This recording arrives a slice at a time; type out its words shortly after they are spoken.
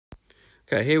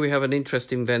Okay, here we have an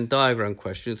interesting Venn diagram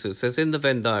question. So it says in the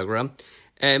Venn diagram,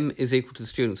 M is equal to the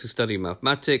students who study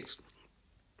mathematics,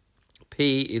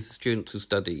 P is the students who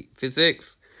study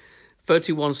physics,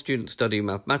 31 students study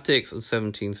mathematics and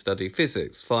 17 study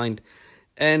physics. Find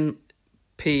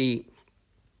NP,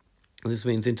 this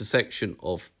means intersection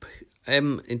of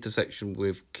M intersection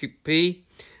with P,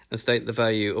 and state the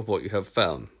value of what you have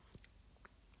found.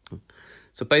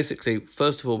 So basically,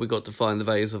 first of all, we've got to find the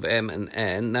values of M and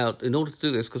N. Now, in order to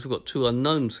do this, because we've got two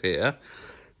unknowns here,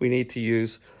 we need to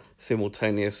use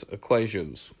simultaneous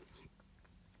equations.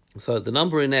 So the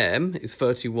number in M is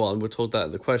 31. We're told that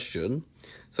in the question.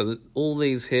 So that all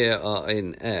these here are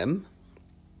in M.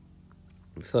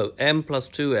 So M plus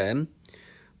 2M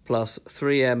plus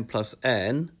 3M plus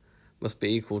N must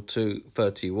be equal to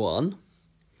 31.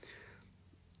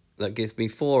 That gives me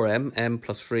 4M, M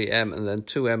plus 3M, and then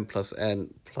 2M plus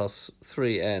N plus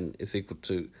 3N is equal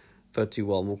to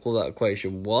 31. We'll call that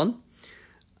equation 1.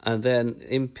 And then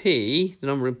in P, the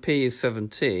number in P is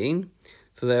 17.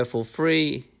 So therefore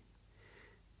 3M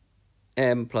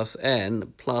plus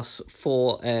N plus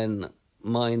 4N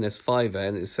minus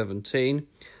 5N is 17.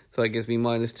 So that gives me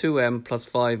minus 2M plus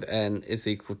 5N is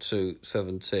equal to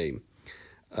 17.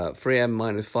 3M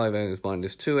minus 5N is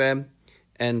minus 2M.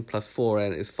 N plus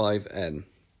 4N is 5N.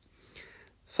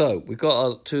 So we've got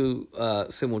our two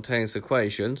simultaneous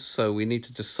equations, so we need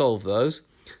to just solve those.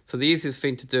 So the easiest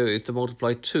thing to do is to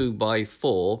multiply 2 by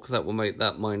 4, because that will make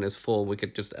that minus 4. We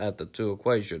could just add the two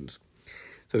equations.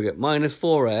 So we get minus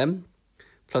 4M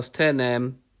plus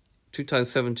 10M, 2 times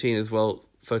 17 as well,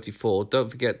 34. Don't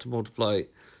forget to multiply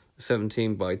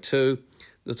 17 by 2.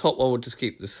 The top one will just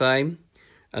keep the same.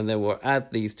 And then we'll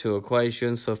add these two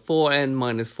equations. So 4n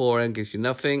minus 4n gives you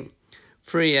nothing.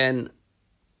 3n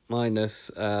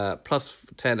minus plus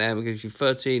 10m gives you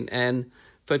 13n.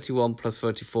 31 plus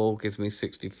 34 gives me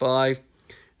 65.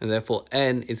 And therefore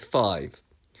n is 5.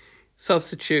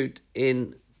 Substitute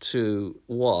into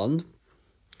 1.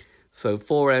 So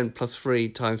 4n plus 3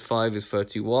 times 5 is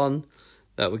 31.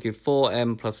 That would give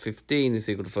 4m plus 15 is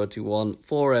equal to 31.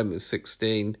 4m is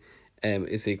 16. M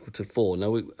is equal to 4.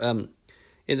 Now,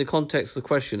 in the context of the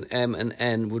question, M and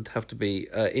N would have to be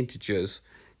integers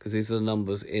because these are the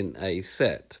numbers in a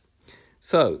set.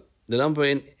 So the number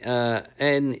in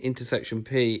N intersection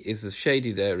P is the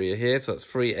shaded area here. So that's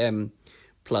 3M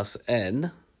plus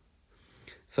N.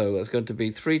 So that's going to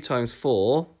be 3 times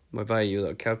 4, my value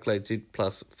that I calculated,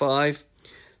 plus 5.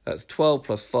 That's 12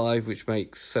 plus 5, which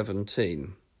makes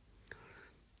 17.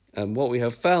 And what we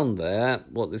have found there,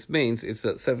 what this means is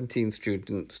that 17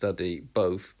 students study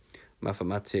both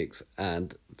mathematics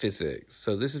and physics.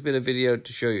 So this has been a video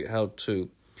to show you how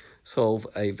to solve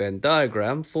a Venn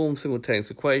diagram, form simultaneous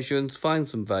equations, find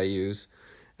some values,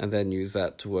 and then use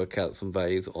that to work out some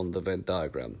values on the Venn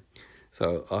diagram.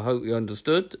 So I hope you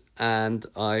understood, and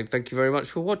I thank you very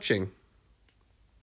much for watching.